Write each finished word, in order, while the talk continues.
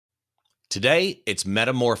Today, it's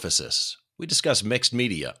Metamorphosis. We discuss mixed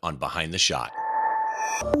media on Behind the Shot.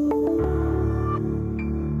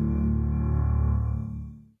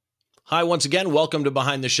 Hi, once again, welcome to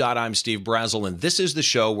Behind the Shot. I'm Steve Brazill, and this is the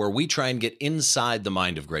show where we try and get inside the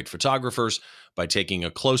mind of great photographers by taking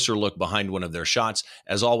a closer look behind one of their shots.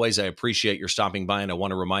 As always, I appreciate your stopping by, and I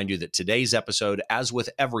want to remind you that today's episode, as with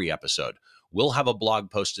every episode, will have a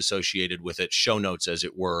blog post associated with it, show notes as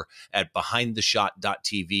it were, at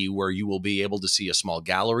behindtheshot.tv, where you will be able to see a small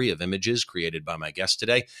gallery of images created by my guest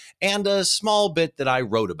today and a small bit that I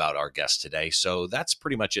wrote about our guest today. So that's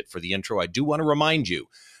pretty much it for the intro. I do want to remind you,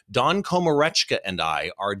 Don Komarechka and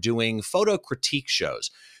I are doing photo critique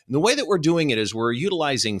shows. And the way that we're doing it is we're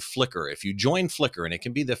utilizing Flickr. If you join Flickr, and it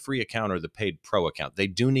can be the free account or the paid pro account, they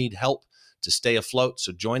do need help to stay afloat,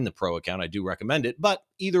 so join the pro account. I do recommend it, but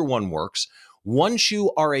either one works. Once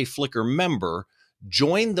you are a Flickr member,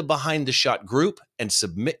 join the Behind the Shot group and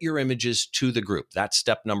submit your images to the group. That's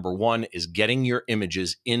step number one, is getting your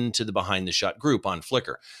images into the Behind the Shot group on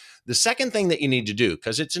Flickr. The second thing that you need to do,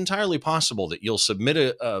 because it's entirely possible that you'll submit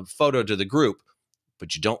a photo to the group,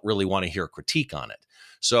 but you don't really want to hear critique on it.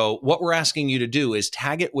 So what we're asking you to do is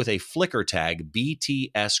tag it with a Flickr tag,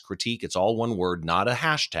 BTS critique. It's all one word, not a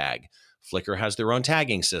hashtag. Flickr has their own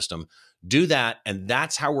tagging system. Do that, and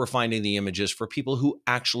that's how we're finding the images for people who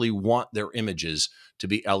actually want their images to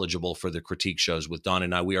be eligible for the critique shows with Don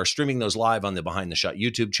and I. We are streaming those live on the Behind the Shot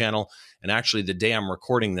YouTube channel, and actually the day I'm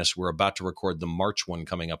recording this, we're about to record the March one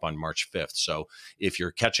coming up on March 5th. So if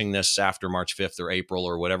you're catching this after March 5th or April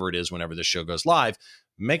or whatever it is, whenever this show goes live,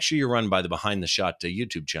 make sure you run by the Behind the Shot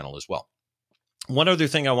YouTube channel as well. One other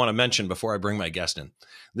thing I want to mention before I bring my guest in,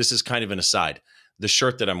 this is kind of an aside. The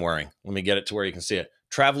shirt that I'm wearing, let me get it to where you can see it.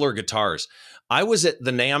 Traveler Guitars. I was at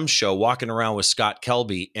the NAMM show walking around with Scott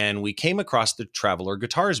Kelby, and we came across the Traveler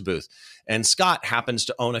Guitars booth. And Scott happens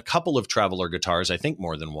to own a couple of Traveler Guitars, I think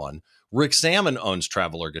more than one. Rick Salmon owns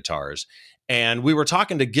Traveler Guitars. And we were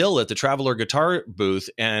talking to Gil at the Traveler Guitar booth,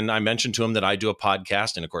 and I mentioned to him that I do a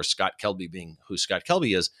podcast, and of course, Scott Kelby being who Scott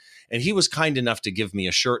Kelby is. And he was kind enough to give me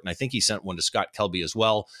a shirt, and I think he sent one to Scott Kelby as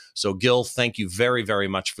well. So Gil, thank you very, very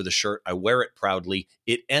much for the shirt. I wear it proudly.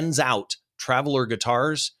 It ends out, Traveler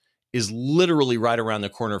Guitars is literally right around the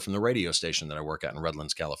corner from the radio station that I work at in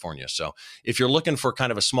Redlands, California. So if you're looking for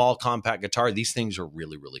kind of a small compact guitar, these things are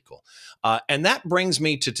really, really cool. And that brings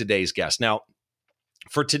me to today's guest. Now,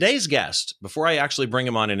 for today's guest, before I actually bring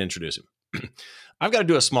him on and introduce him, I've got to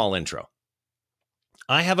do a small intro.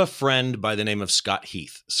 I have a friend by the name of Scott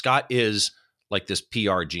Heath. Scott is like this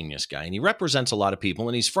PR genius guy, and he represents a lot of people,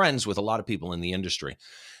 and he's friends with a lot of people in the industry.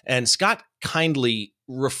 And Scott kindly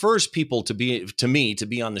refers people to me to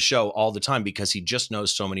be on the show all the time because he just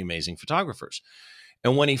knows so many amazing photographers.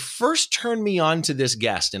 And when he first turned me on to this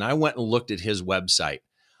guest, and I went and looked at his website,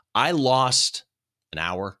 I lost an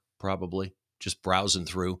hour probably just browsing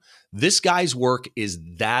through. This guy's work is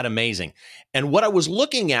that amazing. And what I was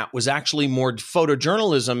looking at was actually more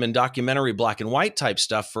photojournalism and documentary black and white type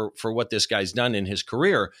stuff for what this guy's done in his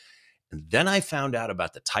career. And then I found out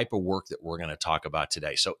about the type of work that we're going to talk about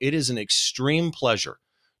today. So it is an extreme pleasure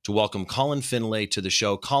to welcome Colin Finlay to the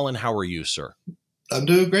show. Colin, how are you, sir? I'm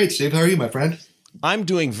doing great, Steve. How are you, my friend? I'm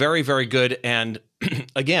doing very, very good. And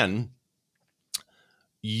again,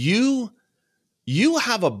 you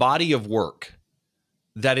have a body of work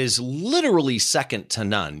that is literally second to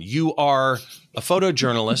none. You are a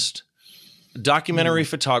photojournalist, documentary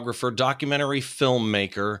photographer, documentary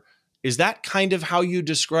filmmaker. Is that kind of how you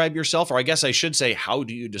describe yourself? Or I guess I should say, how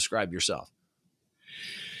do you describe yourself?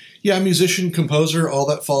 Yeah, musician, composer, all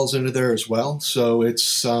that falls into there as well. So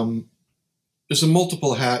it's there's some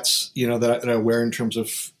multiple hats, that I wear in terms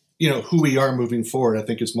of, who we are moving forward. I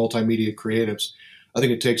think as multimedia creatives, I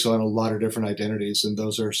think it takes on a lot of different identities, and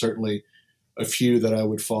those are certainly a few that I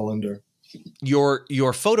would fall under. Your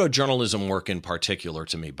photojournalism work in particular,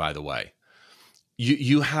 to me, by the way,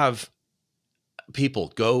 you have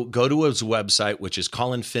people go to his website, which is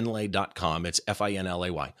colinfinlay.com. It's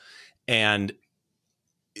Finlay. And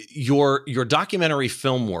your documentary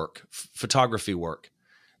film work, photography work,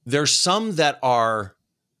 there's some that are,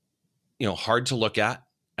 hard to look at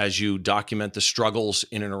as you document the struggles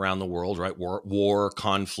in and around the world, right? War,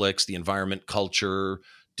 conflicts, the environment, culture,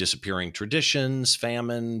 disappearing traditions,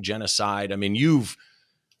 famine, genocide. I mean, you've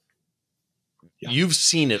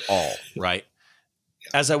seen it all, right?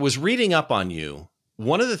 Yeah. As I was reading up on you,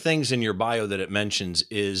 one of the things in your bio that it mentions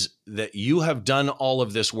is that you have done all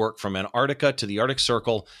of this work from Antarctica to the Arctic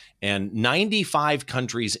Circle and 95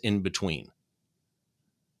 countries in between.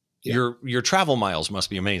 Yeah. Your travel miles must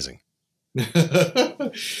be amazing. Yeah,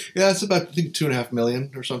 it's about, I think, 2.5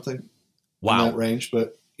 million or something. Wow. In that range.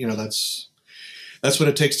 But that's what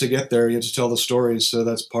it takes to get there. You have to tell the stories. So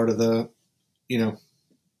that's part of the,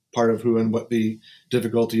 part of who and what the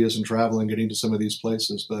difficulty is in traveling, getting to some of these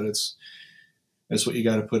places. But that's what you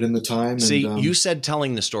got to put in the time. See, you said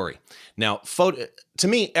telling the story. Now, to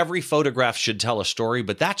me, every photograph should tell a story,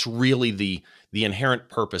 but that's really the inherent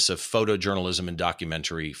purpose of photojournalism and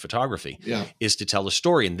documentary photography, is to tell a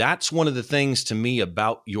story. And that's one of the things to me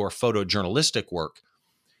about your photojournalistic work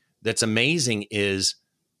that's amazing is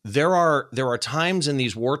there are times in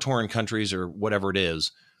these war-torn countries or whatever it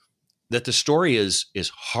is that the story is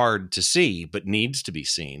hard to see, but needs to be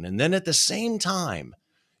seen. And then at the same time,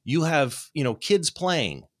 you have, kids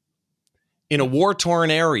playing in a war-torn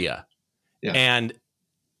area. Yeah. And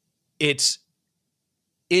it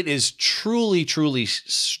is truly, truly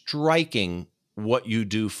striking what you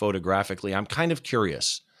do photographically. I'm kind of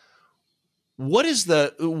curious. What is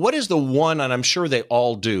the one, and I'm sure they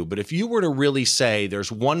all do, but if you were to really say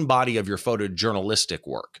there's one body of your photojournalistic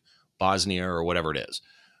work, Bosnia or whatever it is,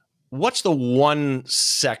 what's the one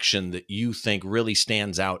section that you think really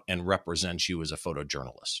stands out and represents you as a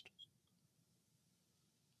photojournalist?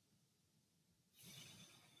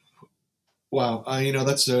 Wow,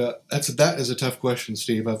 that is a tough question,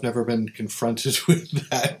 Steve. I've never been confronted with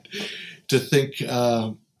that. To think,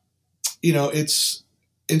 it's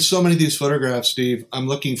in so many of these photographs, Steve. I'm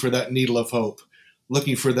looking for that needle of hope,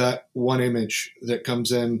 looking for that one image that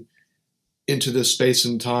comes into this space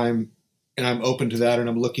and time. And I'm open to that, and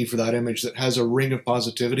I'm looking for that image that has a ring of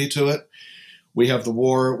positivity to it. We have the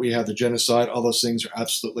war, we have the genocide. All those things are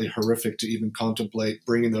absolutely horrific to even contemplate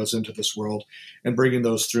bringing those into this world and bringing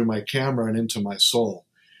those through my camera and into my soul.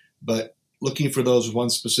 But looking for those one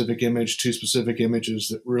specific image, two specific images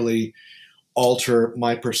that really alter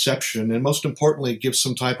my perception and, most importantly, give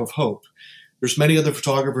some type of hope. There's many other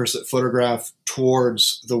photographers that photograph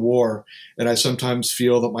towards the war, and I sometimes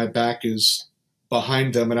feel that my back is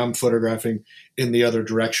behind them and I'm photographing in the other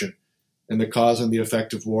direction, and the cause and the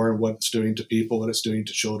effect of war and what it's doing to people, what it's doing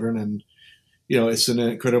to children. And, it's an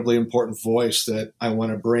incredibly important voice that I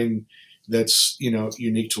want to bring that's,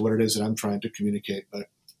 unique to what it is that I'm trying to communicate. But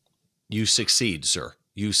you succeed, sir.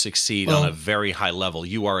 You succeed on a very high level.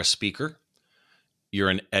 You are a speaker. You're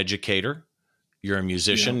an educator. You're a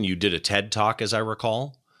musician. Yeah. You did a TED Talk, as I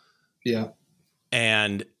recall. Yeah.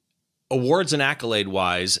 And awards and accolade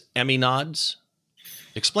wise, Emmy nods.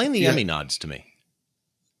 Explain the Emmy nods to me.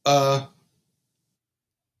 I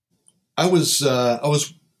was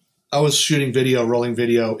shooting rolling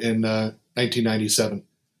video in 1997.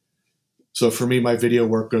 So for me, my video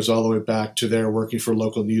work goes all the way back to there, working for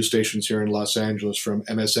local news stations here in Los Angeles, from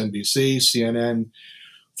MSNBC, CNN,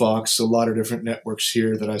 Fox, a lot of different networks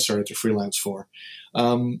here that I started to freelance for.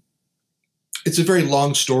 It's a very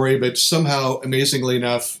long story, but somehow, amazingly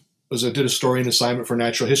enough, I did a story and assignment for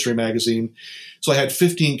Natural History magazine. So I had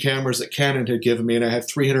 15 cameras that Canon had given me, and I had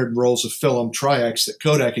 300 rolls of film, Tri-X, that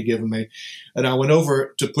Kodak had given me. And I went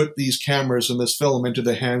over to put these cameras and this film into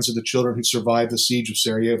the hands of the children who survived the siege of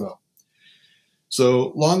Sarajevo.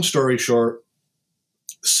 So long story short,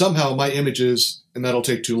 somehow my images, and that'll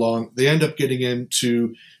take too long, they end up getting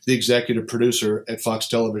into the executive producer at Fox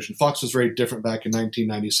Television. Fox was very different back in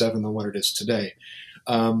 1997 than what it is today.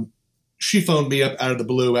 She phoned me up out of the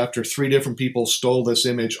blue after 3 different people stole this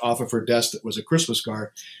image off of her desk that was a Christmas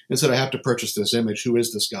card and said, I have to purchase this image. Who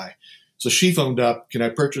is this guy? So she phoned up, can I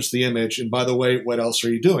purchase the image? And by the way, what else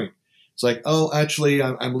are you doing? It's like, oh, actually,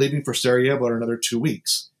 I'm leaving for Sarajevo in another 2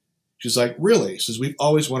 weeks. She's like, really? She says, we've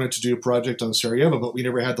always wanted to do a project on Sarajevo, but we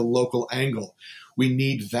never had the local angle. We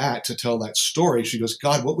need that to tell that story. She goes,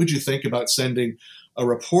 God, what would you think about sending a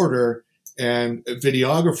reporter and a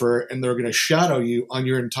videographer, and they're going to shadow you on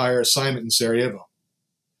your entire assignment in Sarajevo?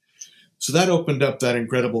 So that opened up that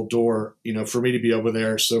incredible door, for me to be over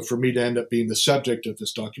there. So for me to end up being the subject of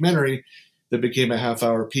this documentary that became a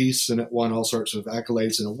half-hour piece, and it won all sorts of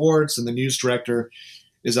accolades and awards. And the news director,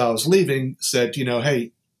 as I was leaving, said,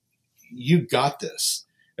 hey, you got this.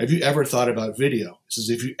 Have you ever thought about video? He says,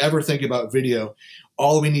 if you ever think about video,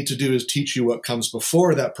 all we need to do is teach you what comes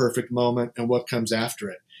before that perfect moment and what comes after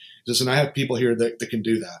it. He says, and I have people here that can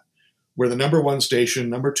do that. We're the #1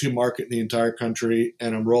 station, #2 market in the entire country,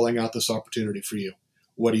 and I'm rolling out this opportunity for you.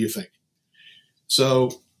 What do you think? So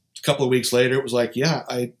a couple of weeks later, it was like, yeah,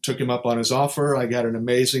 I took him up on his offer. I got an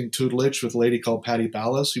amazing tutelage with a lady called Patty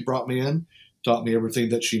Ballas who brought me in, taught me everything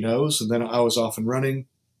that she knows, and then I was off and running.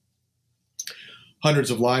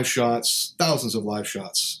 Hundreds of live shots, thousands of live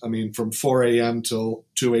shots. I mean, from 4 a.m. till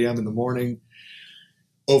 2 a.m. in the morning.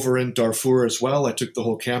 Over in Darfur as well, I took the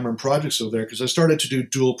whole camera and projects over there because I started to do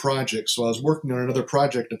dual projects. So I was working on another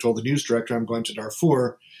project. I told the news director I'm going to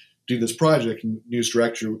Darfur do this project. And news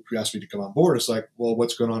director who asked me to come on board, it's like, well,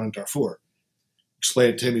 what's going on in Darfur?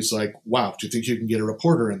 Explain it to him. He's like, wow, do you think you can get a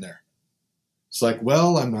reporter in there? It's like,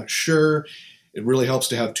 well, I'm not sure. It really helps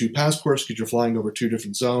to have 2 passports because you're flying over 2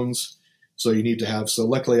 different zones. So you need to have, so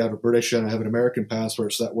luckily I have a British and I have an American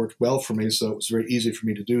passport, so that worked well for me. So it was very easy for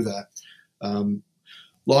me to do that.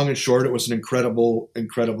 Long and short, it was an incredible,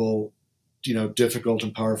 difficult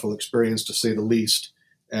and powerful experience to say the least.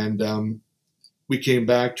 And we came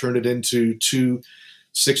back, turned it into 2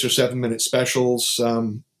 6 or 7 minute specials.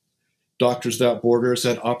 Doctors Without Borders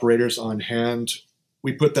had operators on hand.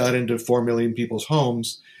 We put that into 4 million people's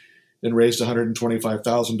homes and raised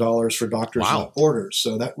 $125,000 for Doctors Without Borders.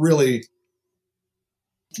 So that really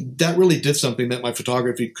did something that my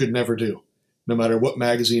photography could never do, no matter what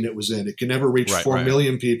magazine it was in. It could never reach 4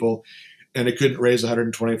 million people, and it couldn't raise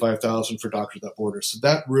 $125,000 for Doctors Without Borders. So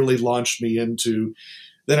that really launched me into.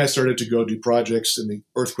 Then I started to go do projects in the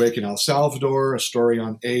earthquake in El Salvador, a story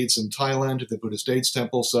on AIDS in Thailand at the Buddhist AIDS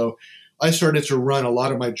temple. So I started to run a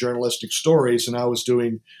lot of my journalistic stories, and I was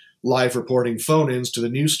doing live reporting phone-ins to the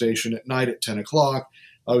news station at night at 10 o'clock.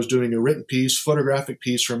 I was doing a written piece, photographic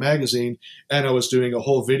piece for a magazine, and I was doing a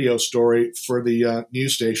whole video story for the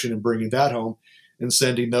news station and bringing that home and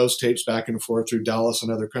sending those tapes back and forth through Dallas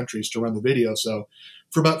and other countries to run the video. So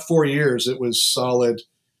for about 4 years, it was solid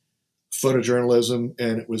photojournalism,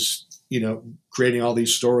 and it was, creating all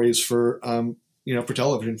these stories for, for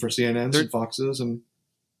television, for CNNs and Foxes. And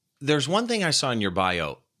there's one thing I saw in your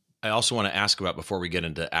bio I also want to ask about before we get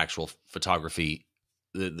into actual photography,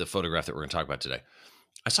 the photograph that we're going to talk about today.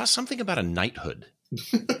 I saw something about a knighthood.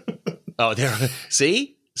 Oh, there.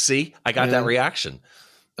 See, I got that reaction.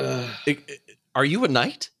 Are you a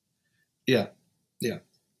knight? Yeah.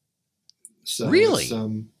 So really?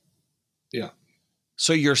 Yeah.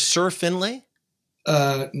 So you're Sir Finlay?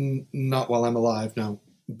 Not while I'm alive, no.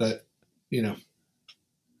 But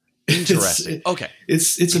interesting. Okay.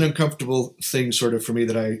 It's an uncomfortable thing, sort of, for me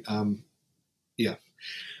that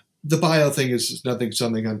the bio thing is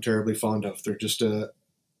something I'm terribly fond of. They're just a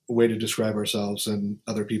way to describe ourselves and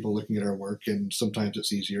other people looking at our work, and sometimes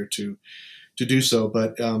it's easier to do so.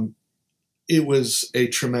 But it was a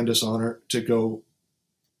tremendous honor to go.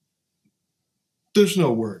 There's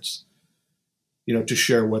no words, to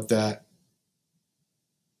share what that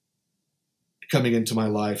coming into my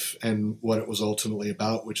life and what it was ultimately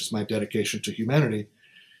about, which is my dedication to humanity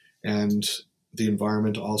and the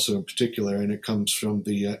environment also in particular. And it comes from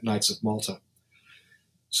the Knights of Malta.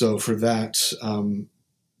 So for that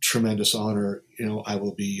tremendous honor, I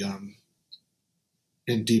will be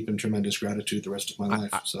in deep and tremendous gratitude the rest of my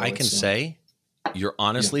life. So I can say you're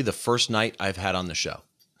honestly the first knight I've had on the show.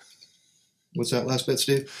 What's that last bit,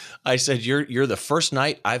 Steve? I said you're the first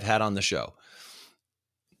knight I've had on the show.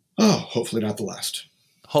 Oh, hopefully not the last.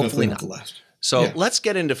 Hopefully not the last. So let's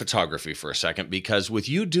get into photography for a second, because with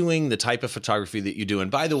you doing the type of photography that you do,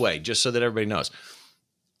 and by the way, just so that everybody knows,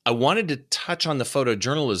 I wanted to touch on the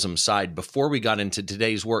photojournalism side before we got into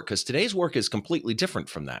today's work, because today's work is completely different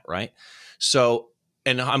from that, right? So,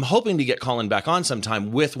 and I'm hoping to get Colin back on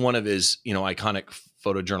sometime with one of his, iconic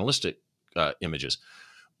photojournalistic images.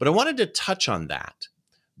 But I wanted to touch on that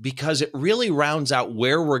because it really rounds out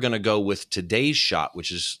where we're going to go with today's shot,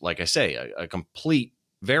 which is, like I say, a complete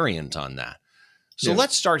variant on that. So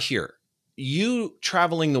let's start here. You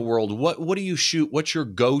traveling the world, what do you shoot? What's your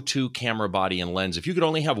go-to camera body and lens? If you could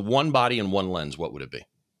only have one body and one lens, what would it be?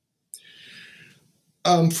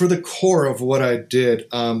 For the core of what I did,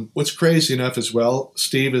 what's crazy enough as well,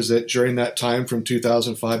 Steve, is that during that time from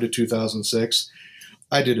 2005 to 2006,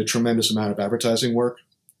 I did a tremendous amount of advertising work.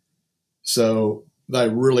 So I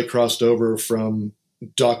really crossed over from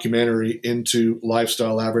documentary into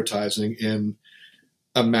lifestyle advertising in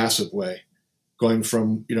a massive way, going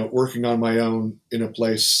from, working on my own in a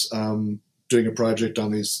place, doing a project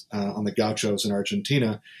on on the gauchos in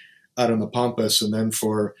Argentina out on the Pampas. And then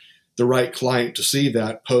for the right client to see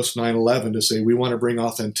that post 9/11 to say, we want to bring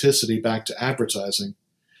authenticity back to advertising.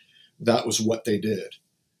 That was what they did.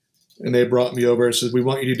 And they brought me over and said, we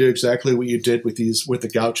want you to do exactly what you did with the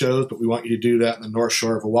gauchos, but we want you to do that in the North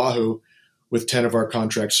Shore of Oahu with 10 of our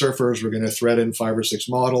contract surfers. We're going to thread in 5 or 6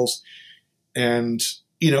 models. And,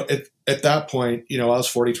 at that point, I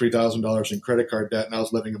was $43,000 in credit card debt and I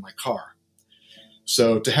was living in my car.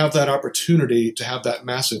 So to have that opportunity, to have that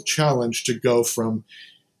massive challenge to go from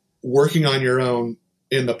working on your own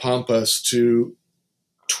in the Pampas to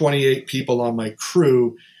 28 people on my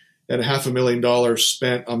crew and $500,000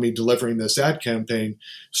 spent on me delivering this ad campaign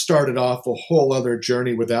started off a whole other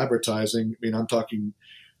journey with advertising. I mean, I'm talking,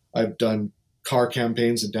 I've done car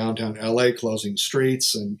campaigns in downtown LA, closing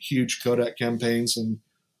streets, and huge Kodak campaigns, and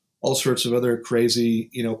all sorts of other crazy,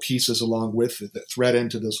 pieces along with it that thread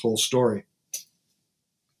into this whole story.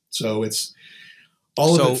 So it's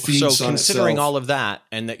all of it feeds so on considering itself. all of that,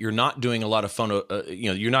 and that you're not doing a lot of photo,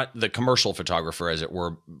 you're not the commercial photographer, as it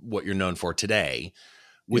were, what you're known for today.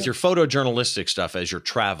 With your photojournalistic stuff as you're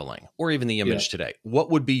traveling, or even the image today, what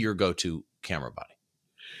would be your go-to camera body?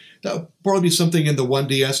 That would probably be something in the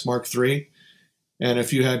 1DS Mark III. And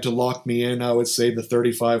if you had to lock me in, I would say the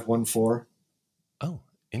 35-1.4. Oh,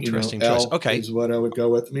 interesting choice. Okay. Is what I would go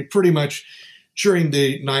with. I mean, pretty much during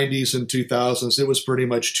the 90s and 2000s, it was pretty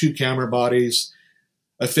much two camera bodies,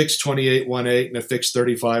 a fixed 28-1.8 and a fixed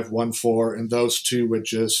 35-1.4. And those two would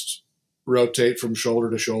just rotate from shoulder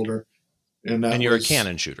to shoulder. And you're a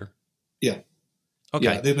Canon shooter. Yeah. Okay.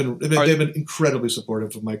 Yeah, they've been incredibly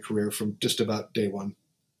supportive of my career from just about day one.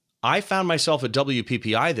 I found myself at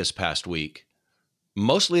WPPI this past week,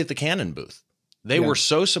 mostly at the Canon booth. They were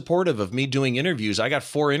so supportive of me doing interviews. I got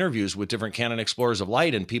 4 interviews with different Canon Explorers of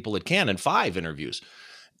Light and people at Canon, 5 interviews.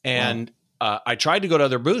 And I tried to go to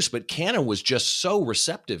other booths, but Canon was just so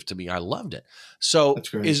receptive to me. I loved it. So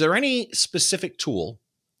is there any specific tool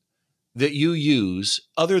that you use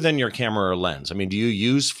other than your camera or lens? I mean, do you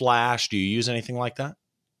use flash? Do you use anything like that?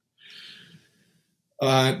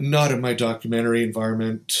 Not in my documentary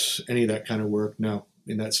environment, any of that kind of work. No. I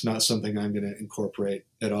mean, that's not something I'm going to incorporate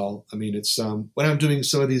at all. I mean, it's when I'm doing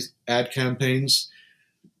some of these ad campaigns,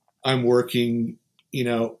 I'm working,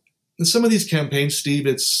 in some of these campaigns, Steve,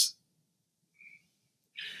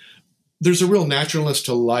 there's a real naturalness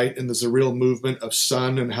to light, and there's a real movement of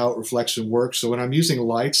sun and how it reflects and works. So when I'm using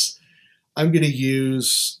lights, I'm going to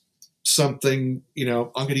use something,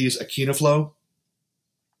 I'm going to use Akinaflow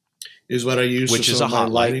is what I use. Which is a hot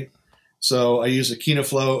lighting. So I use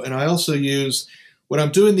Akinaflow, and I also use, when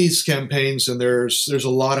I'm doing these campaigns and there's a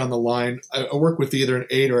lot on the line, I work with either an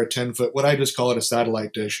 8 or a 10 foot, what I just call it a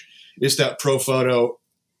satellite dish. It's that ProPhoto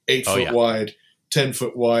 8 foot wide, 10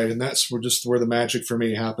 foot wide. And that's where the magic for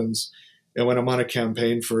me happens. And when I'm on a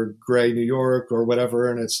campaign for Gray, New York or whatever,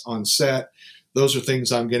 and it's on set, those are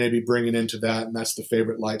things I'm going to be bringing into that. And that's the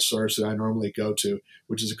favorite light source that I normally go to,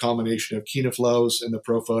 which is a combination of Akinaflows and the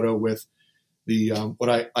ProPhoto with the,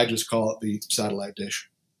 what I just call it the satellite dish.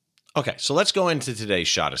 Okay, so let's go into today's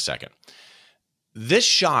shot a second. This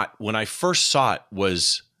shot, when I first saw it,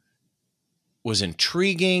 was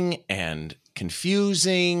intriguing and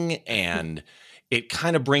confusing, and it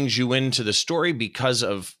kind of brings you into the story because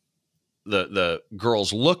of the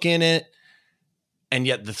girl's look in it, and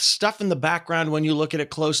yet the stuff in the background when you look at it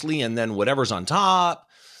closely, and then whatever's on top.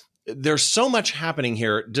 There's so much happening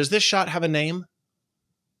here. Does this shot have a name?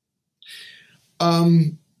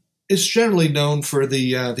 It's generally known for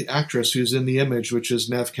the actress who's in the image, which is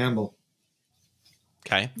Neve Campbell.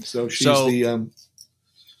 Okay. So she's the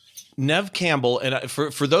Neve Campbell. And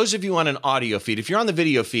for those of you on an audio feed, if you're on the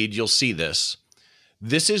video feed, you'll see this.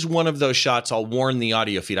 This is one of those shots. I'll warn the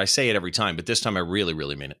audio feed. I say it every time, but this time I really,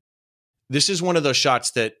 really mean it. This is one of those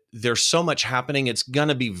shots that there's so much happening. It's going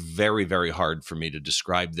to be very, very hard for me to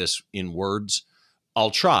describe this in words. I'll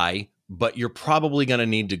try, but you're probably going to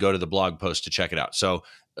need to go to the blog post to check it out. So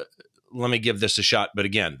let me give this a shot. But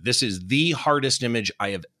again, this is the hardest image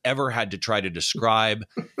I have ever had to try to describe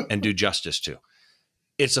and do justice to.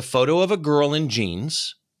 It's a photo of a girl in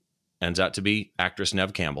jeans, ends out to be actress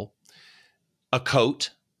Neve Campbell, a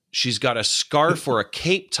coat. She's got a scarf or a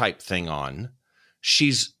cape type thing on.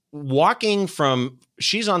 She's walking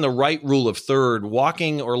she's on the right rule of third,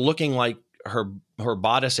 walking or looking like her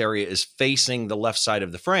bodice area is facing the left side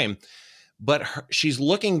of the frame. But she's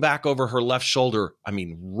looking back over her left shoulder, I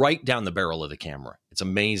mean, right down the barrel of the camera. It's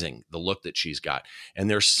amazing, the look that she's got. And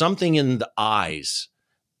there's something in the eyes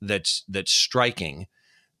that's striking.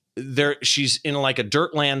 She's in like a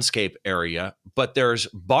dirt landscape area, but there's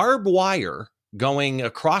barbed wire going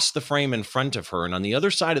across the frame in front of her. And on the other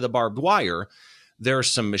side of the barbed wire, there's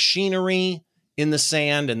some machinery in the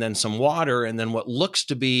sand and then some water. And then what looks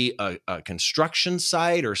to be a construction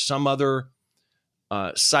site or some other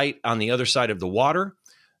site on the other side of the water.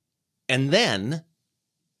 And then,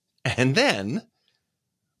 I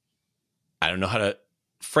don't know how to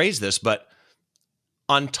phrase this, but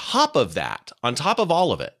on top of that, on top of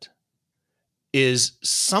all of it, is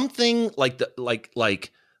something like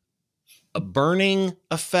a burning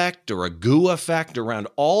effect or a goo effect around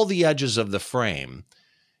all the edges of the frame.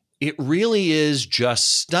 It really is just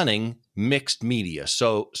stunning mixed media.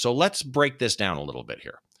 So let's break this down a little bit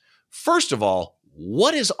here. First of all,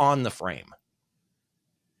 what is on the frame?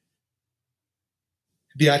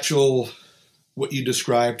 The actual, what you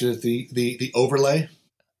described as the overlay.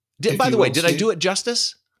 By the way, did I do it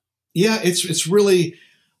justice? Yeah, it's really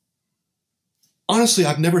honestly,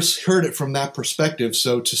 I've never heard it from that perspective.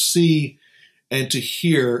 So to see and to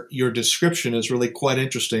hear your description is really quite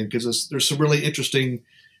interesting, because there's some really interesting,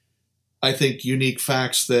 I think, unique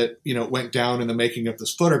facts that, went down in the making of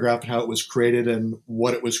this photograph and how it was created and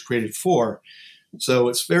what it was created for. So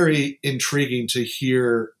it's very intriguing to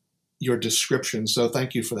hear your description. So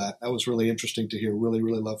thank you for that. That was really interesting to hear. Really,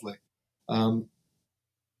 really lovely.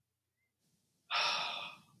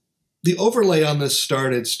 The overlay on this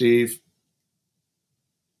started, Steve.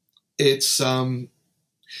 It's, I'll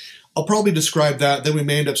probably describe that. Then we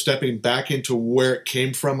may end up stepping back into where it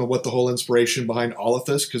came from and what the whole inspiration behind all of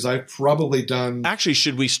this, because I've probably done. Actually,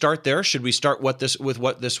 should we start there? Should we start with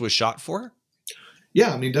what this was shot for?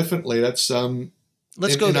 Yeah, I mean, definitely. That's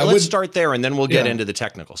let's go. Let's start there, and then we'll get into the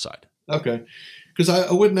technical side. Okay, because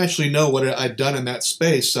I wouldn't actually know what I'd done in that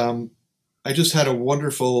space. I just had a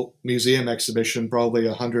wonderful museum exhibition, probably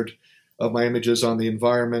 100 of my images on the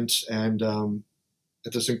environment, and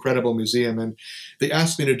at this incredible museum. And they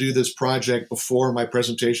asked me to do this project before my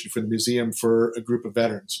presentation for the museum for a group of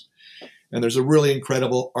veterans. And there's a really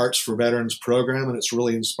incredible Arts for Veterans program, and it's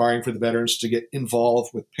really inspiring for the veterans to get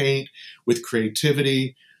involved with paint, with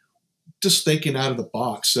creativity, just thinking out of the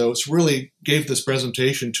box. So it's really gave this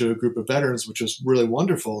presentation to a group of veterans, which was really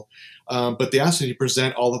wonderful. But they asked me to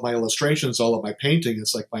present all of my illustrations, all of my painting.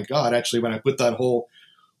 It's like, my God, actually, when I put that whole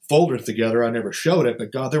folder together, I never showed it,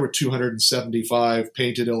 but God, there were 275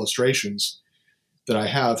 painted illustrations that I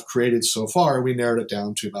have created so far. We narrowed it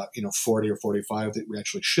down to about 40 or 45 that we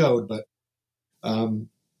actually showed, but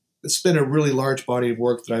it's been a really large body of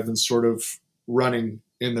work that I've been sort of running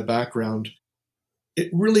in the background. It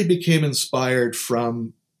really became inspired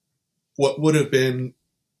from what would have been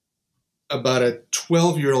about a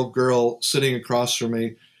 12-year-old girl sitting across from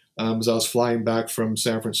me. As I was flying back from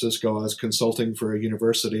San Francisco, I was consulting for a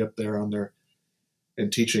university up there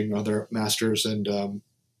and teaching on their master's and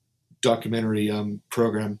documentary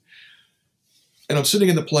program. And I'm sitting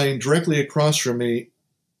in the plane. Directly across from me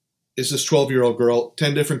is this 12-year-old girl,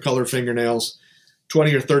 10 different color fingernails,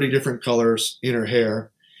 20 or 30 different colors in her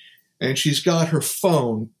hair. And she's got her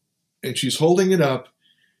phone, and she's holding it up,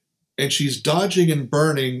 and she's dodging and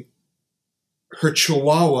burning her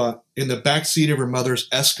chihuahua in the backseat of her mother's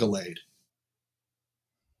Escalade.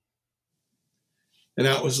 And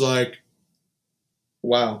that was like,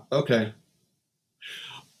 wow, okay.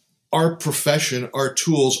 Our profession, our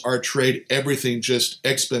tools, our trade, everything just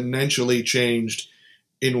exponentially changed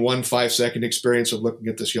in one 5-second experience of looking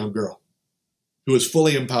at this young girl who is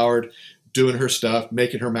fully empowered, doing her stuff,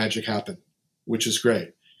 making her magic happen, which is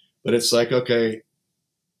great. But it's like, okay,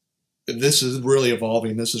 this is really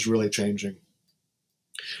evolving. This is really changing.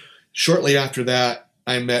 Shortly after that,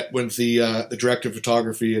 I met with the director of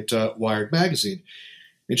photography at Wired magazine.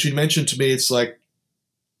 And she mentioned to me, it's like,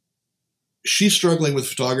 she's struggling with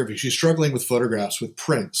photography. She's struggling with photographs, with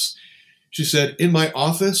prints. She said, in my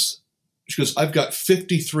office, she goes, I've got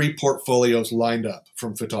 53 portfolios lined up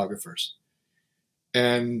from photographers.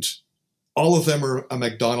 And all of them are a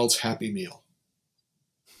McDonald's Happy Meal.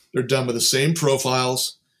 They're done with the same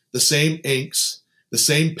profiles, the same inks, the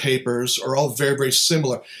same papers, are all very, very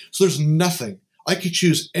similar. So there's nothing. I could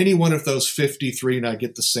choose any one of those 53 and I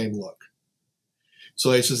get the same look.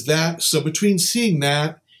 So he says that. So between seeing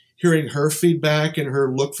that, hearing her feedback and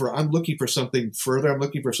her I'm looking for something further. I'm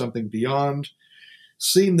looking for something beyond.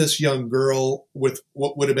 Seeing this young girl with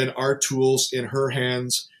what would have been our tools in her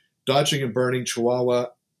hands, dodging and burning chihuahua,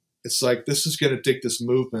 it's like, this is going to take this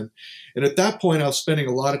movement. And at that point, I was spending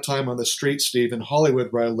a lot of time on the street, Steve, in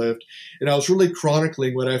Hollywood where I lived. And I was really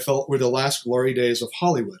chronicling what I felt were the last glory days of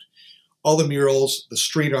Hollywood. All the murals, the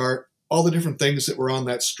street art, all the different things that were on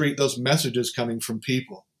that street, those messages coming from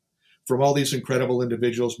people, from all these incredible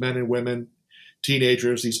individuals, men and women,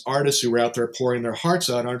 teenagers, these artists who were out there pouring their hearts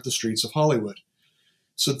out onto the streets of Hollywood.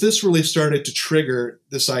 So this really started to trigger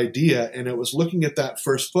this idea. And it was looking at that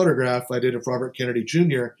first photograph I did of Robert Kennedy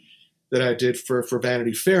Jr. that I did for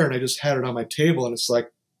Vanity Fair, and I just had it on my table, and it's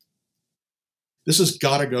like, this has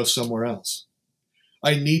got to go somewhere else.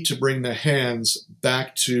 I need to bring the hands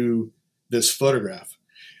back to this photograph.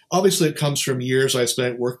 Obviously, it comes from years I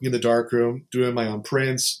spent working in the darkroom, doing my own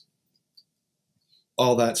prints,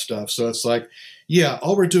 all that stuff. So it's like, yeah,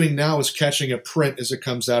 all we're doing now is catching a print as it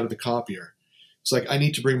comes out of the copier. It's like, I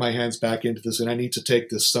need to bring my hands back into this, and I need to take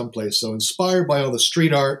this someplace. So inspired by all the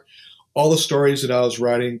street art, all the stories that I was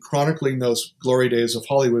writing, chronicling those glory days of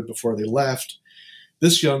Hollywood before they left,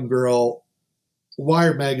 this young girl,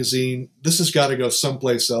 Wired magazine, this has got to go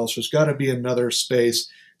someplace else. There's got to be another space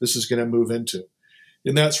this is going to move into.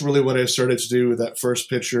 And that's really what I started to do with that first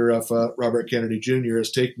picture of Robert Kennedy Jr.,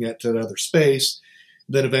 is taking it to another space,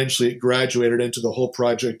 Then eventually it graduated into the whole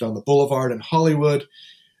project on the Boulevard in Hollywood.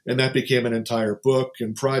 And that became an entire book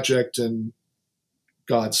and project and,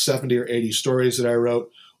 God, 70 or 80 stories that I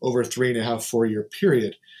wrote over a 3.5, 4-year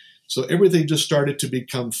period. So everything just started to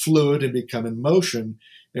become fluid and become in motion.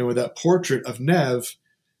 And with that portrait of Nev,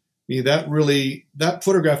 that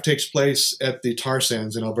photograph takes place at the tar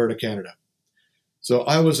sands in Alberta, Canada. So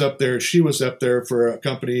I was up there, she was up there for a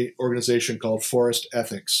company organization called Forest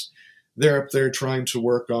Ethics. They're up there trying to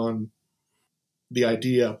work on the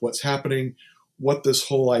idea of what's happening, what this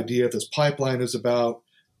whole idea of this pipeline is about,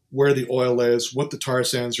 where the oil is, what the tar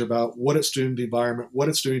sands are about, what it's doing to the environment, what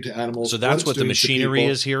it's doing to animals. So that's what the machinery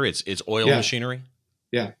is here? It's oil machinery?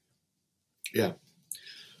 Yeah. Yeah.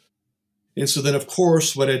 And so then, of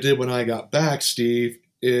course, what I did when I got back, Steve,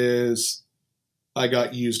 is I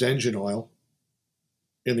got used engine oil.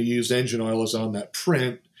 And the used engine oil is on that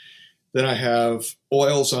print. Then I have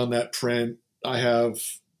oils on that print. I have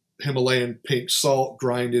Himalayan pink salt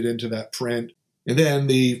grinded into that print. And then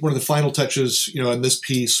one of the final touches, in this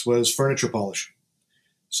piece was furniture polish.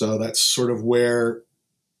 So that's sort of where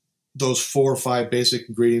those 4 or 5 basic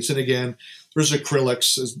ingredients. And again, there's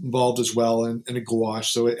acrylics involved as well and a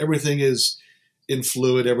gouache. So everything is in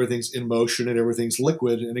fluid, everything's in motion, and everything's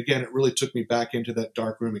liquid. And again, it really took me back into that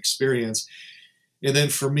darkroom experience. And then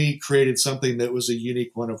for me, created something that was a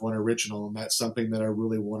unique one of one original. And that's something that I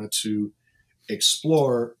really wanted to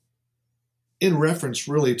explore in reference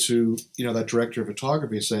really to, that director of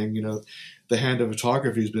photography saying, the hand of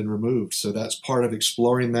photography has been removed. So that's part of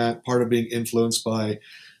exploring that, part of being influenced by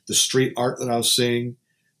the street art that I was seeing,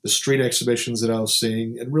 the street exhibitions that I was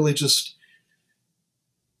seeing, and really just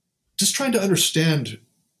trying to understand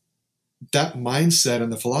that mindset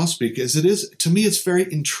and the philosophy, because it is, to me, it's very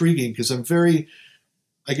intriguing because I'm very,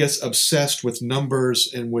 I guess, obsessed with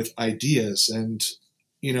numbers and with ideas. And,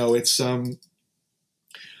 it's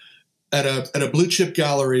at a blue chip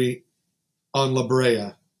gallery on La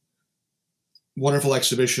Brea, wonderful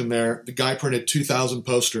exhibition there. The guy printed 2,000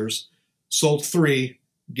 posters, sold 3,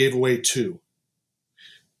 gave away 2.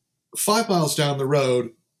 5 miles down the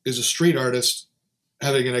road is a street artist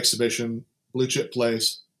having an exhibition, blue chip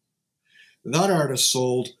place. That artist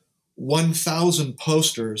sold 1,000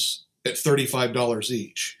 posters at $35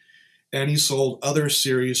 each. And he sold other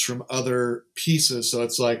series from other pieces. So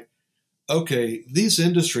it's like, okay, these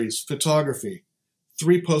industries, photography,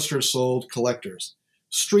 3 posters sold, collectors.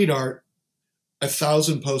 Street art,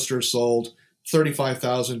 1,000 posters sold,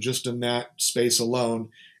 35,000 just in that space alone,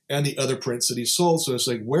 and the other prints that he sold. So it's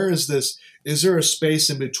like, where is this? Is there a space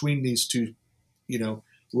in between these two,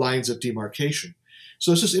 lines of demarcation?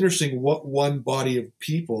 So it's just interesting what one body of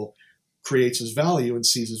people creates as value and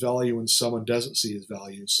sees as value and someone doesn't see as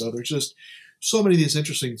value. So there's just so many of these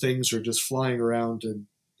interesting things are just flying around, and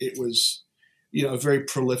it was, a very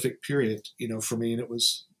prolific period, for me. And it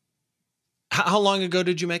was. How long ago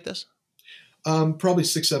did you make this? Probably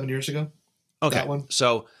 6, 7 years ago. Okay. That one.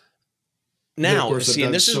 So now, see,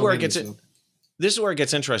 and this is where it gets this is where it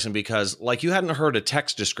gets interesting because, like, you hadn't heard a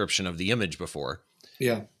text description of the image before.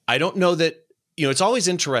 Yeah. I don't know that, it's always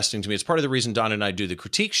interesting to me. It's part of the reason Don and I do the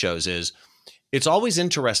critique shows is it's always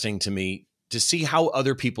interesting to me to see how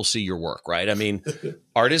other people see your work, right? I mean,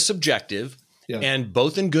 art is subjective, and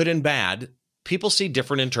both in good and bad, people see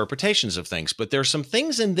different interpretations of things. But there's some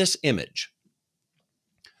things in this image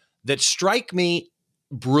that strike me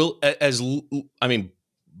brilliant,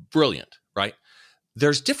 right?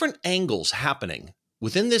 There's different angles happening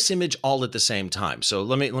within this image all at the same time. So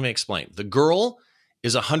let me explain. The girl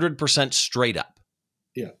is 100% straight up.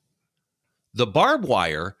 Yeah. The barbed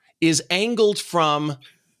wire is angled from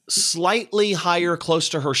slightly higher, close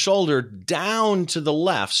to her shoulder, down to the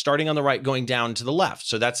left, starting on the right, going down to the left.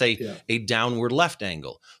 So that's a downward left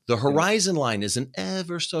angle. The horizon line is an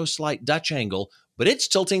ever so slight Dutch angle, but it's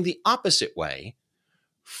tilting the opposite way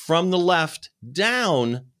from the left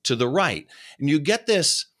down to the right. And you get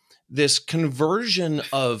this conversion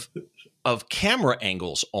of camera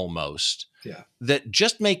angles almost that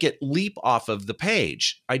just make it leap off of the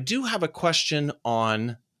page. I do have a question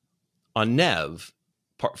on Nev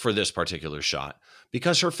for this particular shot,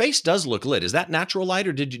 because her face does look lit. Is that natural light,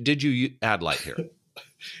 or did you add light here?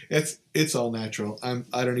 It's all natural.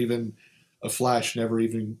 A flash never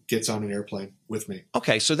even gets on an airplane with me.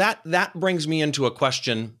 Okay, so that brings me into a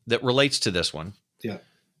question that relates to this one. Yeah.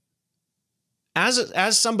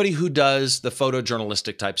 As somebody who does the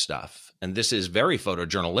photojournalistic type stuff, and this is very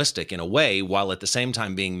photojournalistic in a way, while at the same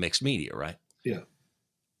time being mixed media, right? Yeah.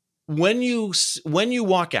 When you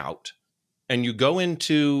walk out and you go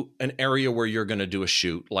into an area where you're going to do a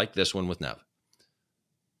shoot like this one with Nev,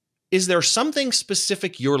 is there something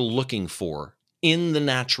specific you're looking for in the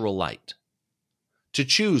natural light, to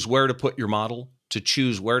choose where to put your model, to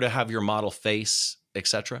choose where to have your model face,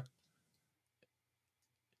 etc.?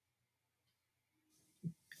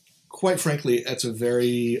 Quite frankly, that's a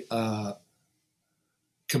very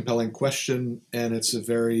compelling question, and it's a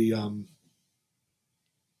very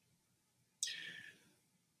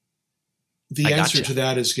the answer to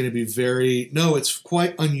that is going to be it's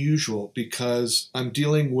quite unusual, because I'm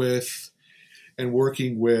dealing with and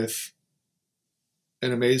working with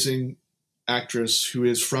an amazing actress who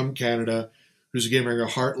is from Canada, who's giving her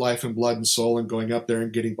heart, life, and blood and soul and going up there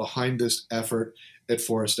and getting behind this effort at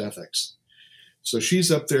Forest Ethics. So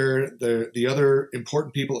she's up there. The other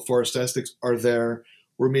important people at Forest Ethics are there.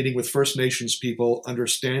 We're meeting with First Nations people,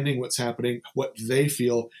 understanding what's happening, what they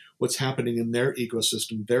feel, what's happening in their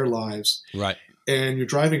ecosystem, their lives. Right. And you're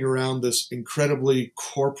driving around this incredibly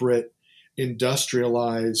corporate,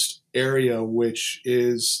 industrialized area, which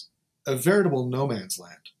is a veritable no man's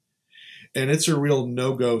land. And it's a real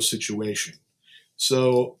no-go situation.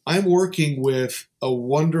 So I'm working with a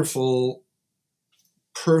wonderful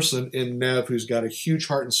person in Nev who's got a huge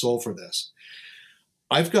heart and soul for this.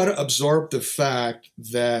 I've got to absorb the fact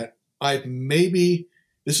that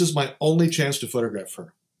this is my only chance to photograph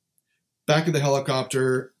her. Back of the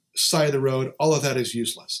helicopter, side of the road, all of that is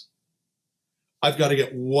useless. I've got to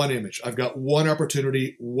get one image. I've got one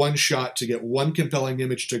opportunity, one shot to get one compelling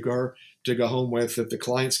image to go home with that the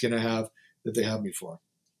client's going to have, that they have me for.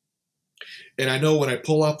 And I know when I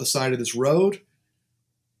pull off the side of this road,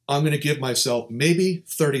 I'm going to give myself maybe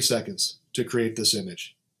 30 seconds to create this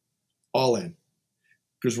image. All in.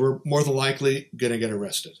 Because we're more than likely going to get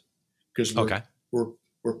arrested. Because we're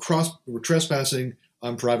trespassing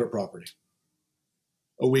on private property.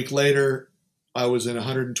 A week later, I was in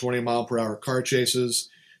 120 mile per hour car chases,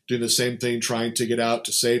 doing the same thing, trying to get out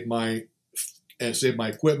to save my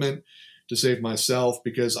equipment, to save myself,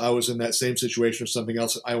 because I was in that same situation or something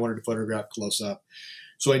else that I wanted to photograph close up.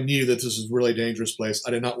 So I knew that this is a really dangerous place.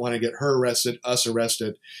 I did not want to get her arrested, us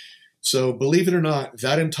arrested. So believe it or not,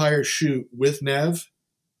 that entire shoot with Nev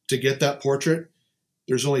to get that portrait,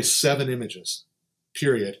 there's only 7 images,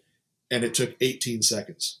 period. And it took 18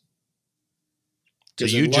 seconds. So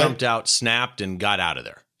you jumped out, snapped, and got out of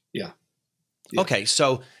there. Yeah. Okay,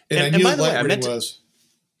 so and I knew what the light reading was.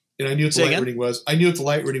 And I knew what the light reading was. I knew what the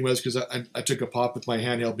light reading was because I took a pop with my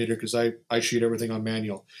handheld meter, because I shoot everything on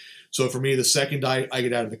manual. So for me, the second I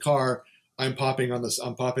get out of the car, I'm popping on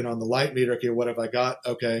the light meter. Okay, what have I got?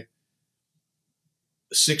 Okay,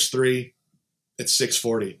 6.3. It's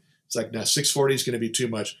 6.40. It's like, now 6.40 is going to be too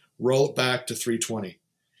much. Roll it back to 3.20.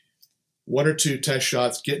 1 or 2 test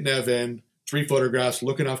shots. Get Nev in. 3 photographs,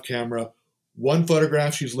 looking off camera. 1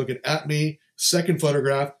 photograph, she's looking at me. 2nd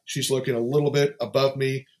photograph, she's looking a little bit above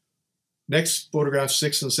me. Next photograph,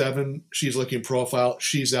 6 and 7, she's looking profile.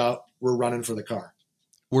 She's out. We're running for the car.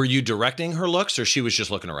 Were you directing her looks, or she was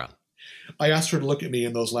just looking around? I asked her to look at me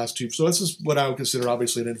in those last 2. So this is what I would consider,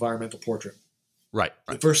 obviously, an environmental portrait. Right.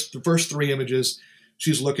 The first 3 images,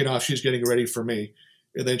 she's looking off. She's getting ready for me.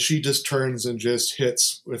 And then she just turns and just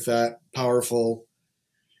hits with that powerful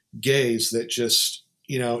gaze that just,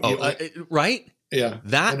 right? Yeah.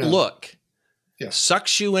 That look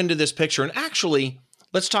sucks you into this picture. And actually,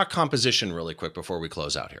 let's talk composition really quick before we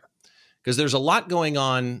close out here, because there's a lot going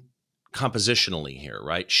on compositionally here,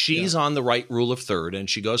 right? She's on the right rule of third, and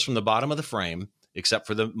she goes from the bottom of the frame, except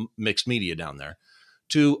for the mixed media down there,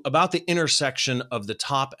 to about the intersection of the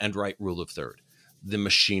top and right rule of third. The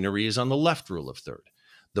machinery is on the left rule of third.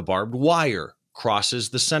 The barbed wire crosses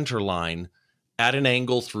the center line at an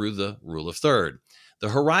angle through the rule of third. The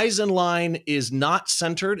horizon line is not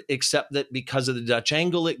centered, except that because of the Dutch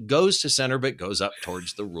angle, it goes to center, but goes up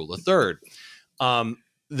towards the rule of third.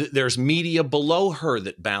 There's media below her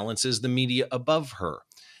that balances the media above her.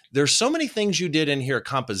 There's so many things you did in here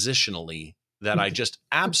compositionally that I just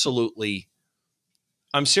absolutely,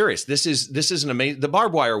 I'm serious. This is an amazing, the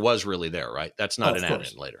barbed wire was really there, right? That's not an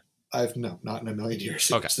add-in later. No, not in a million years.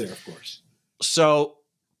 Okay. It's there, of course. So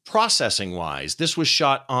processing wise, this was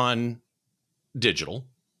shot on digital.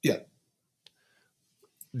 Yeah.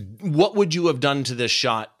 What would you have done to this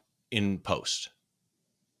shot in post,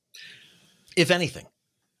 if anything?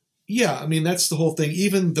 Yeah, I mean, that's the whole thing.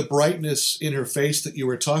 Even the brightness in her face that you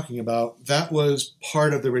were talking about, that was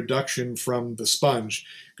part of the reduction from the sponge,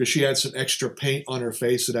 because she had some extra paint on her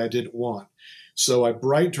face that I didn't want. So I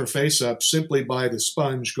brightened her face up simply by the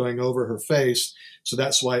sponge going over her face. So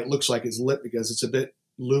that's why it looks like it's lit, because it's a bit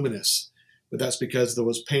luminous. But that's because there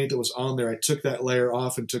was paint that was on there. I took that layer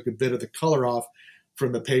off and took a bit of the color off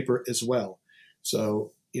from the paper as well.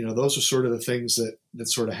 So, those are sort of the things that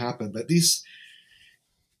sort of happen. But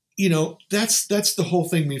you know, that's the whole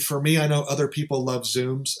thing. I mean, for me, I know other people love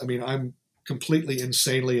zooms. I mean, I'm completely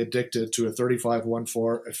insanely addicted to a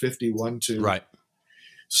 35-1.4, a 50-1.2. Right.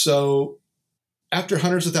 So after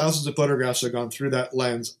hundreds of thousands of photographs have gone through that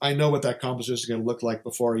lens, I know what that composition is going to look like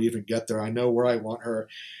before I even get there. I know where I want her.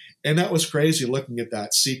 And that was crazy looking at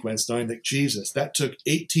that sequence, knowing that, Jesus, that took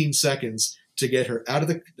 18 seconds to get her out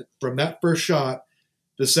of from that first shot.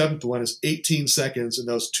 The seventh one is 18 seconds. And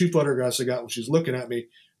those two photographs I got when she's looking at me,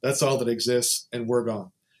 that's all that exists, and we're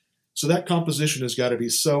gone. So that composition has got to be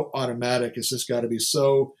so automatic. It's just got to be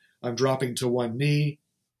so, I'm dropping to one knee.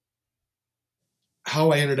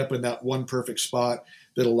 How I ended up in that one perfect spot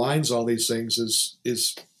that aligns all these things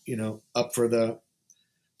is you know, up for the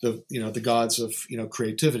you know, the gods of, you know,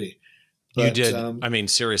 creativity. But, you did. I mean,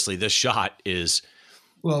 seriously, this shot is,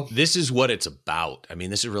 well, this is what it's about. I mean,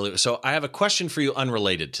 this is really, so I have a question for you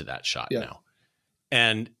unrelated to that shot now.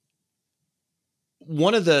 And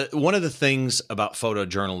one of the things about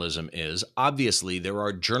photojournalism is, obviously there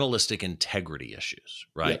are journalistic integrity issues,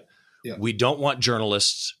 right? Yeah. We don't want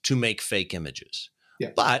journalists to make fake images.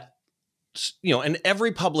 But, you know, and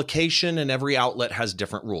every publication and every outlet has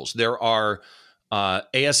different rules. There are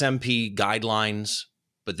ASMP guidelines,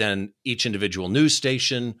 but then each individual news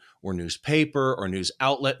station or newspaper or news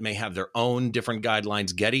outlet may have their own different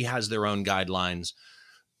guidelines. Getty has their own guidelines.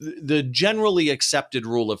 The generally accepted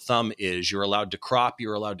rule of thumb is you're allowed to crop,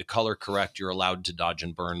 you're allowed to color correct, you're allowed to dodge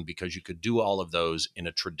and burn, because you could do all of those in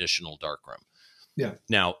a traditional darkroom. Yeah.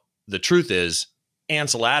 Now, the truth is,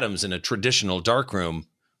 Ansel Adams in a traditional darkroom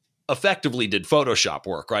effectively did Photoshop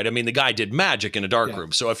work, right? I mean, the guy did magic in a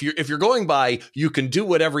darkroom. So if you're going by, you can do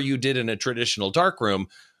whatever you did in a traditional darkroom,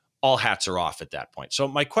 all hats are off at that point. So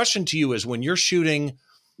my question to you is, when you're shooting,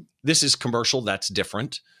 this is commercial, that's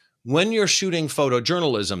different. When you're shooting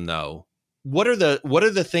photojournalism, though, what are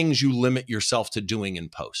the things you limit yourself to doing in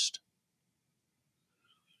post?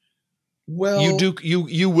 Well,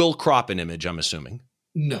 you will crop an image, I'm assuming.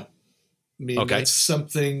 No, I mean, that's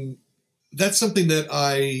something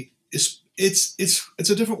that it's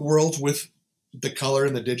a different world with the color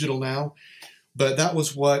and the digital now, but that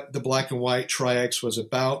was what the black and white Tri-X was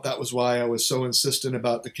about. That was why I was so insistent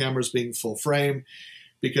about the cameras being full frame,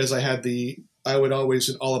 because I would always,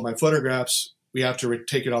 in all of my photographs, we have to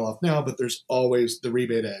take it all off now, but there's always the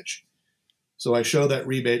rebate edge. So I show that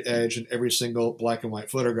rebate edge in every single black and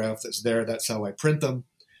white photograph that's there. That's how I print them,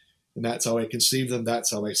 and that's how I conceive them.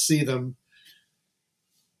 That's how I see them.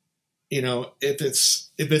 You know, if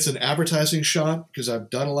it's an advertising shot, because I've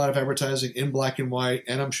done a lot of advertising in black and white,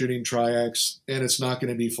 and I'm shooting Tri-X, and it's not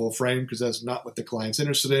going to be full frame because that's not what the client's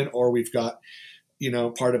interested in, or we've got, you know,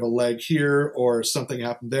 part of a leg here or something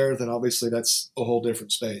happened there, then obviously that's a whole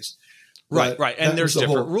different space. Right. And there's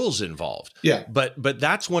different rules involved. Yeah. But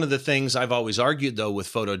that's one of the things I've always argued, though, with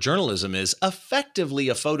photojournalism is effectively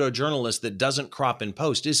a photojournalist that doesn't crop in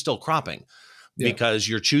post is still cropping, because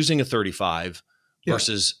you're choosing a 35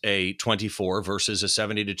 versus a 24 versus a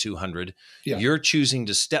 70-200. You're choosing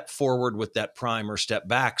to step forward with that prime or step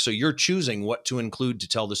back. So you're choosing what to include to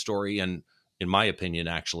tell the story. And in my opinion,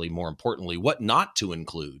 actually, more importantly, what not to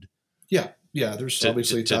include. Yeah. There's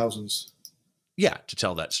obviously thousands. To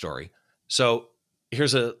tell that story. So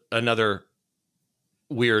here's another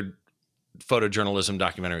weird photojournalism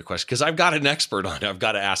documentary question, because I've got an expert on it. I've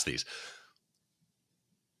got to ask these.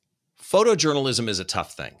 Photojournalism is a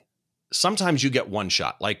tough thing. Sometimes you get one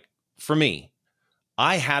shot. Like for me,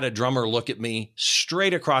 I had a drummer look at me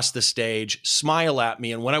straight across the stage, smile at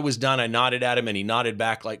me. And when I was done, I nodded at him and he nodded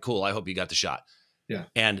back like, cool, I hope you got the shot. Yeah.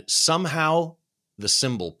 And somehow the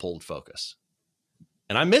symbol pulled focus.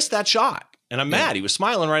 And I missed that shot. And I'm mad. He was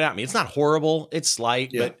smiling right at me. It's not horrible. It's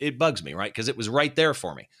slight, but it bugs me, right? Because it was right there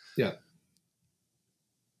for me. Yeah.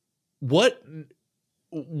 What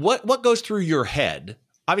goes through your head?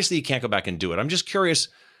 Obviously, you can't go back and do it. I'm just curious.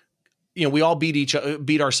 You know, we all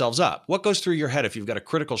beat ourselves up. What goes through your head if you've got a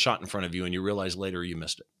critical shot in front of you and you realize later you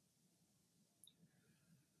missed it?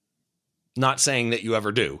 Not saying that you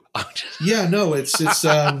ever do. Yeah, no,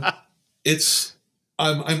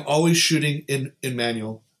 I'm always shooting in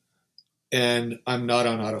manual, and I'm not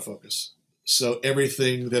on autofocus. So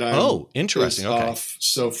everything that I'm interesting. is off.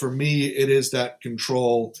 So for me, it is that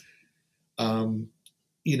control,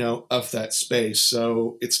 you know, of that space.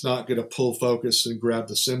 So it's not going to pull focus and grab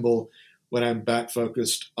the symbol when I'm back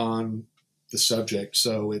focused on the subject.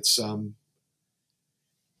 So it's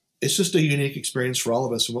just a unique experience for all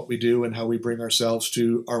of us and what we do and how we bring ourselves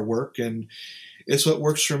to our work. And it's what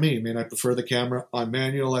works for me. I mean, I prefer the camera on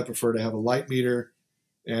manual. I prefer to have a light meter,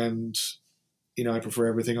 and, you know, I prefer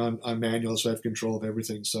everything on manual, so I have control of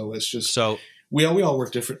everything. So it's just, we all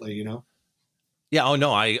work differently, you know? Yeah. Oh,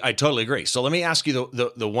 no, I totally agree. So let me ask you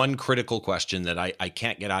the one critical question that I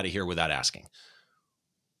can't get out of here without asking.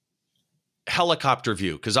 Helicopter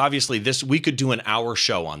view, because obviously we could do an hour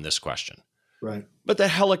show on this question. Right. But the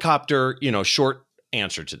helicopter, short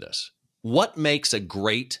answer to this. What makes a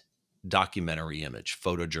great documentary image,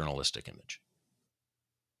 photojournalistic image?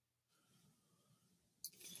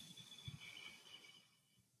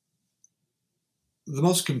 The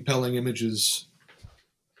most compelling images,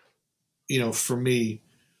 for me,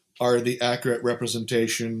 are the accurate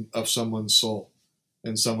representation of someone's soul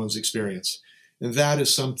and someone's experience. And that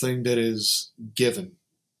is something that is given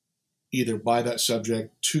either by that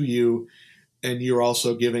subject to you, and you're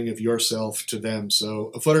also giving of yourself to them.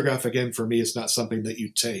 So a photograph, again, for me, is not something that you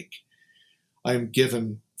take. I am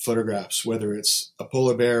given photographs, whether it's a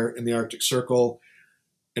polar bear in the Arctic Circle,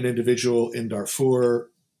 an individual in Darfur,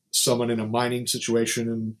 someone in a mining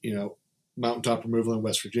situation in, mountaintop removal in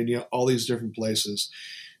West Virginia, all these different places.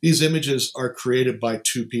 These images are created by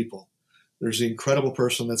two people. There's the incredible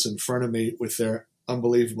person that's in front of me with their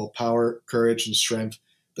unbelievable power, courage, and strength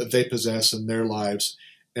that they possess in their lives,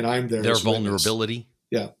 and I'm there their as vulnerability. Witness.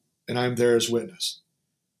 Yeah, and I'm there as witness.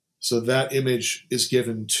 So that image is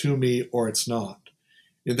given to me or it's not.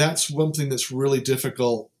 And that's one thing that's really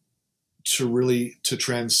difficult to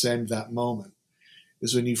transcend that moment,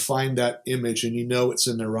 is when you find that image and it's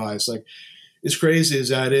in their eyes. Like, as crazy as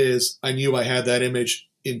that is, I knew I had that image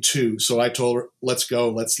in two. So I told her, let's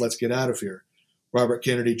go, let's get out of here. Robert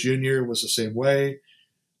Kennedy Jr. was the same way.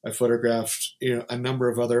 I photographed, a number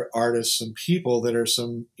of other artists and people that are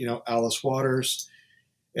some, Alice Waters,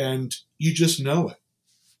 and you just know it.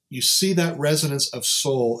 You see that resonance of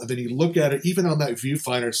soul, and then you look at it, even on that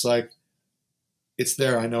viewfinder, it's like, it's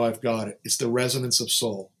there. I know I've got it. It's the resonance of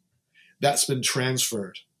soul. That's been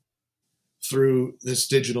transferred through this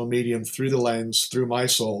digital medium, through the lens, through my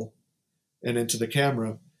soul, and into the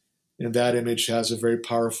camera. And that image has a very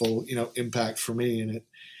powerful, impact for me. And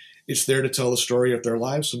it's there to tell the story of their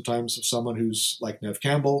lives, sometimes of someone who's like Nev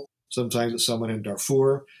Campbell, sometimes it's someone in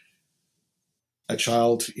Darfur, a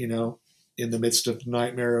child, in the midst of the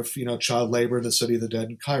nightmare of, child labor in the city of the dead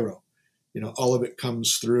in Cairo. All of it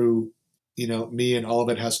comes through, me, and all of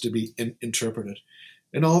it has to be interpreted.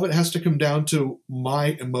 And all of it has to come down to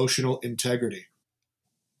my emotional integrity.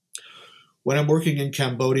 When I'm working in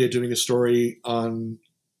Cambodia doing a story on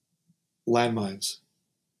landmines,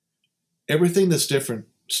 everything that's different,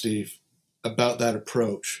 Steve, about that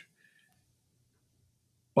approach,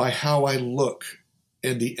 by how I look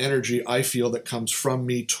and the energy I feel that comes from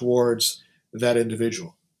me towards that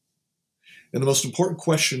individual. And the most important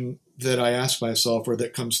question that I ask myself, or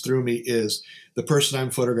that comes through me, is the person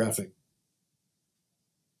I'm photographing,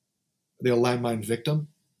 are they a landmine victim,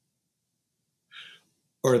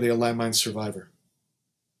 or are they a landmine survivor?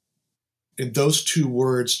 And those two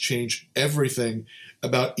words change everything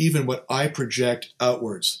about even what I project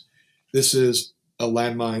outwards. This is a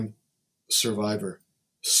landmine survivor.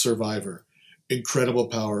 Incredible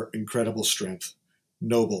power, incredible strength,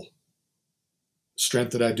 noble.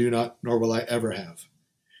 Strength that I do not, nor will I ever have.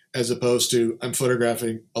 As opposed to, I'm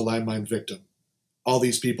photographing a landmine victim. All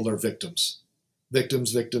these people are victims.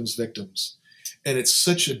 Victims, victims, victims. And it's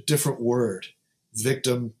such a different word,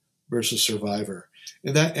 victim versus survivor.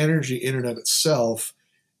 And that energy in and of itself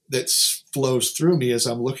that flows through me as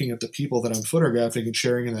I'm looking at the people that I'm photographing and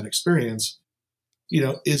sharing in that experience,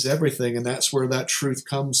 is everything. And that's where that truth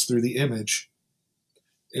comes through the image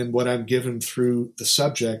and what I'm given through the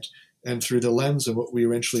subject and through the lens of what we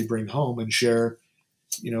eventually bring home and share,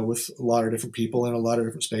 with a lot of different people in a lot of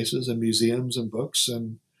different spaces and museums and books.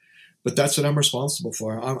 But that's what I'm responsible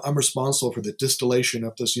for. I'm responsible for the distillation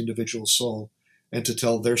of this individual's soul and to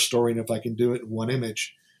tell their story. And if I can do it in one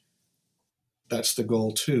image, that's the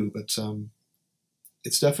goal too. But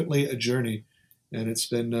it's definitely a journey, and it's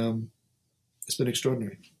been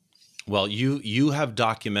extraordinary. Well, you have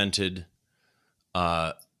documented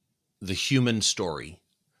the human story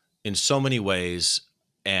in so many ways,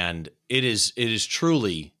 and it is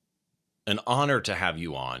truly an honor to have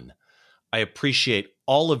you on. I appreciate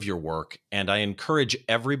all of your work, and I encourage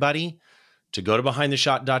everybody to go to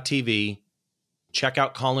behindtheshot.tv, check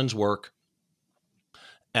out Colin's work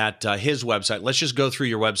at his website. Let's just go through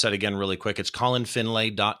your website again really quick. It's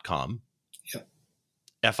colinfinlay.com. Yep.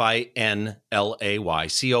 Finlay,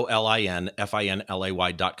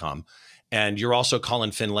 COLINFINLAY.com. And you're also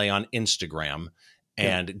Colin Finlay on Instagram,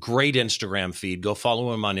 and great Instagram feed. Go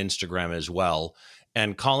follow him on Instagram as well.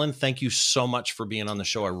 And Colin, thank you so much for being on the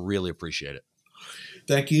show. I really appreciate it.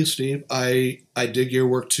 Thank you, Steve. I dig your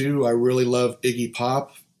work too. I really love Iggy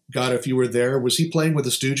Pop. God, if you were there, was he playing with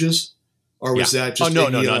the Stooges Or was that just no,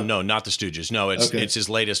 not the Stooges. No, it's his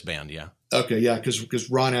latest band. Yeah. Okay, yeah, because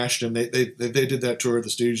Ron Ashton they did that tour of the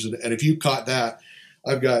Stooges, and if you caught that,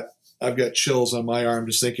 I've got chills on my arm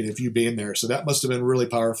just thinking of you being there. So that must have been really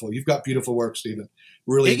powerful. You've got beautiful work, Stephen.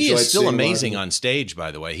 Really, Iggy is still amazing on stage, by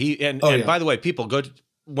the way. By the way, people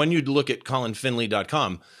when you look at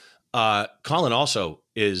colinfinlay.com, Colin also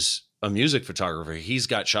is a music photographer. He's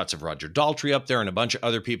got shots of Roger Daltrey up there and a bunch of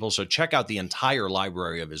other people. So check out the entire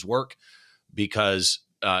library of his work, because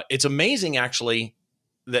it's amazing actually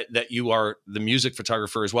that you are the music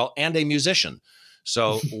photographer as well and a musician.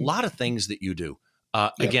 So a lot of things that you do.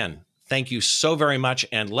 Again, thank you so very much.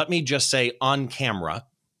 And let me just say on camera,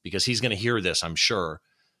 because he's going to hear this, I'm sure,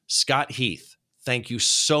 Scott Heath, thank you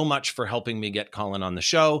so much for helping me get Colin on the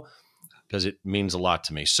show, because it means a lot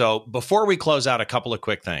to me. So before we close out, a couple of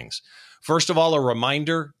quick things. First of all, a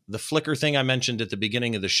reminder, the Flickr thing I mentioned at the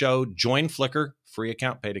beginning of the show, join Flickr, free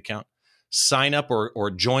account, paid account. Sign up or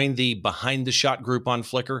join the Behind the Shot group on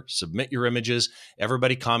Flickr. Submit your images.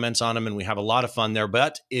 Everybody comments on them, and we have a lot of fun there.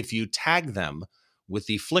 But if you tag them with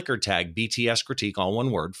the Flickr tag, BTS Critique, all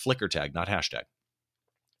one word, Flickr tag, not hashtag,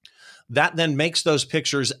 that then makes those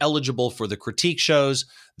pictures eligible for the critique shows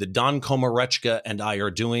that Don Komarechka and I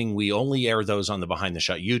are doing. We only air those on the Behind the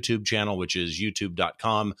Shot YouTube channel, which is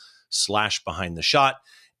youtube.com/Behind the Shot.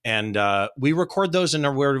 And we record those,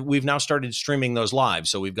 and we've now started streaming those live.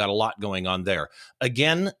 So we've got a lot going on there.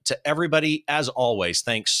 Again, to everybody, as always,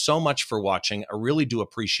 thanks so much for watching. I really do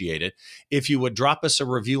appreciate it. If you would drop us a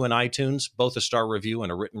review in iTunes, both a star review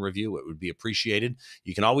and a written review, it would be appreciated.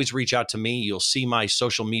 You can always reach out to me. You'll see my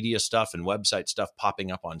social media stuff and website stuff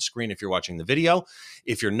popping up on screen if you're watching the video.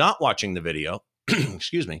 If you're not watching the video,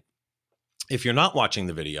 excuse me. If you're not watching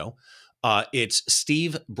the video, it's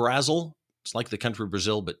Steve Brazill. It's like the country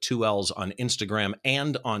Brazil, but 2 L's on Instagram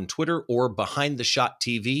and on Twitter, or Behind the Shot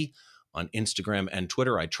TV on Instagram and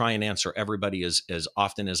Twitter. I try and answer everybody as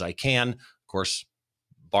often as I can. Of course,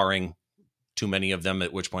 barring too many of them,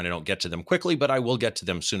 at which point I don't get to them quickly, but I will get to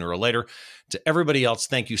them sooner or later. To everybody else,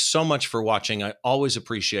 thank you so much for watching. I always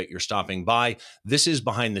appreciate your stopping by. This is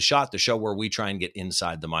Behind the Shot, the show where we try and get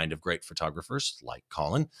inside the mind of great photographers like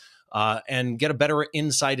Colin. And get a better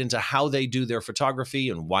insight into how they do their photography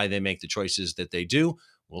and why they make the choices that they do.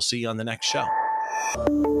 We'll see you on the next show.